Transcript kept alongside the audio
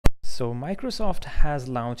So Microsoft has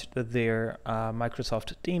launched their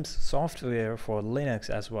Microsoft Teams software for Linux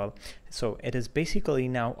as well. So it is basically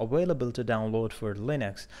now available to download for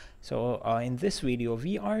Linux. So in this video,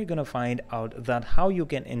 we are going to find out that how you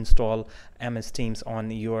can install MS Teams on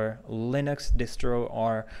your Linux distro,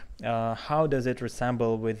 or how does it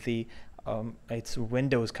resemble with the its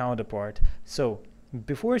Windows counterpart. So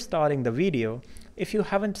before starting the video, if you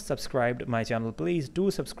haven't subscribed my channel, please do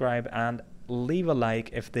subscribe and leave a like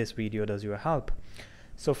if this video does you help.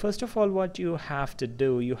 So first of all, what you have to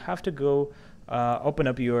do, you have to go open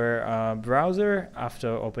up your browser. After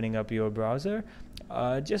opening up your browser,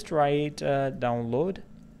 just write download.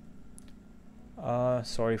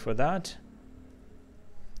 Sorry for that.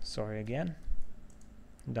 Sorry again.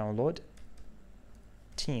 Download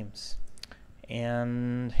Teams.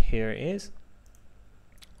 And here is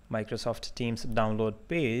Microsoft Teams download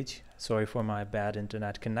page. Sorry for my bad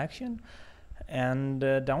internet connection. And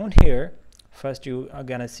down here, first you are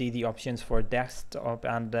gonna see the options for desktop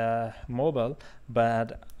and mobile,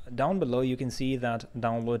 but down below you can see that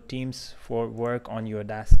download Teams for work on your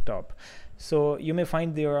desktop. So you may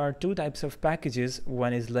find there are two types of packages.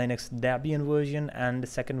 One is Linux Debian version and the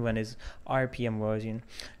second one is RPM version.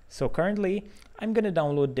 So currently I'm gonna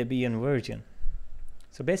download Debian version.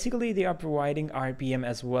 So basically they are providing RPM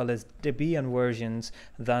as well as Debian versions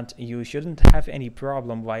that you shouldn't have any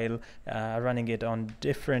problem while running it on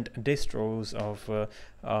different distros of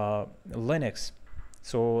Linux.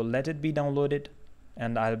 So let it be downloaded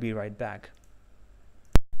and I'll be right back.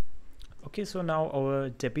 Okay, so now our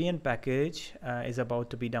Debian package is about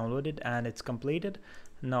to be downloaded and it's completed.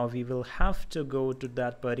 Now we will have to go to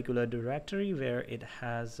that particular directory where it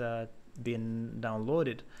has been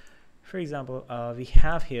downloaded. For example, we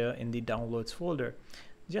have here in the downloads folder,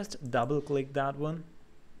 just double click that one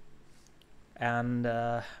and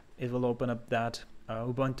it will open up that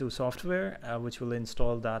Ubuntu software which will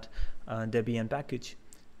install that Debian package.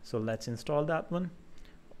 So let's install that one.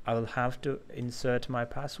 I will have to insert my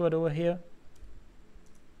password over here,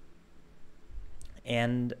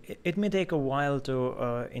 and it may take a while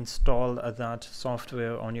to install that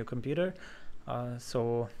software on your computer,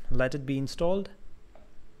 so let it be installed.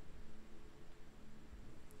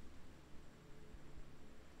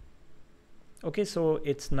 Okay, so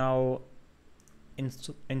it's now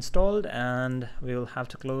installed and we will have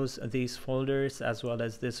to close these folders as well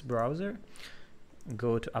as this browser.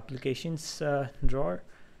 Go to applications drawer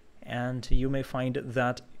and you may find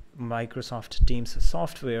that Microsoft Teams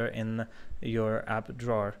software in your app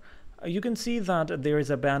drawer. You can see that there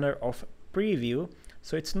is a banner of preview.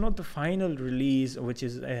 So it's not the final release, which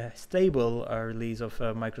is a stable release of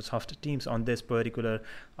Microsoft Teams on this particular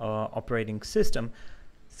operating system.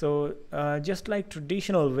 So just like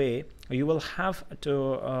traditional way, you will have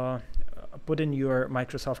to put in your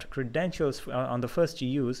Microsoft credentials on the first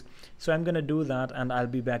use. So I'm going to do that and I'll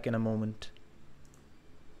be back in a moment.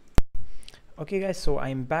 Okay guys, so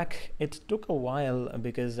I'm back. It took a while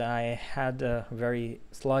because I had a very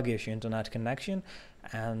sluggish internet connection,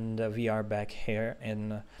 and we are back here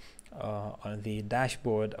in on the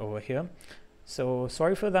dashboard over here. So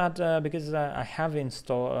sorry for that because I have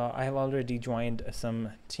already joined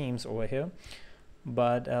some Teams over here,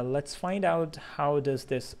 but let's find out how does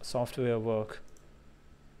this software work.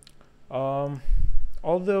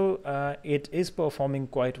 Although it is performing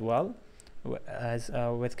quite well as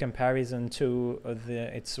with comparison to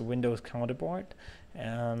its Windows counterpart,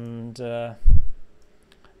 and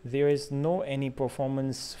there is no any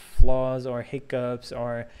performance flaws or hiccups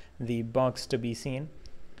or the bugs to be seen.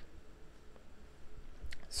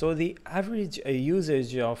 So the average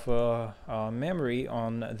usage of memory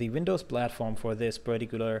on the Windows platform for this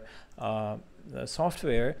particular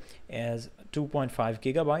software is 2.5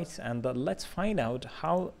 gigabytes, and let's find out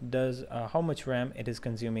how much RAM it is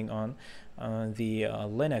consuming on the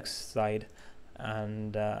Linux side.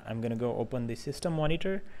 And I'm gonna go open the system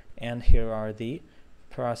monitor, and here are the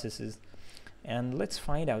processes, and let's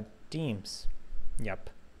find out Teams. Yep,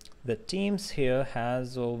 the Teams here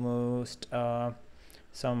has almost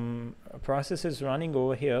some processes running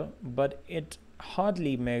over here, but it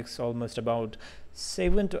hardly makes almost about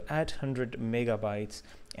 700 to 800 megabytes,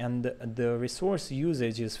 and the resource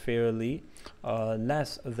usage is fairly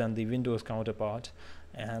less than the Windows counterpart,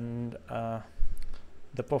 and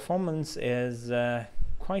the performance is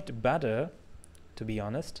quite better, to be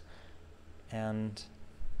honest, and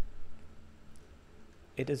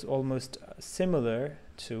it is almost similar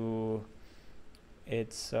to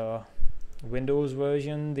its Windows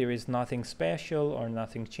version. There is nothing special or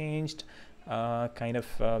nothing changed.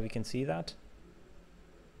 We can see that.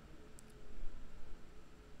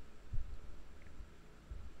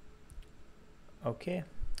 Okay,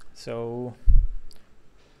 so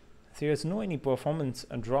there's no any performance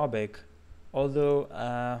drawback, although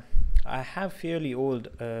I have fairly old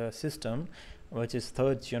system, which is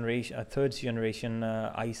third generation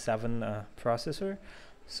i7 processor,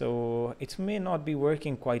 so it may not be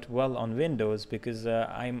working quite well on Windows, because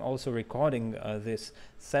I'm also recording this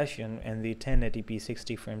session in the 1080p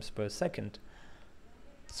 60 frames per second.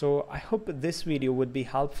 So I hope this video would be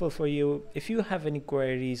helpful for you. If you have any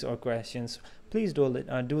queries or questions, please do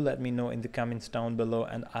let me know in the comments down below,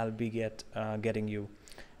 and I'll be getting you.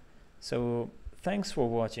 So thanks for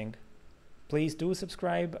watching. Please do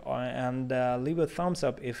subscribe and leave a thumbs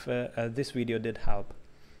up if this video did help.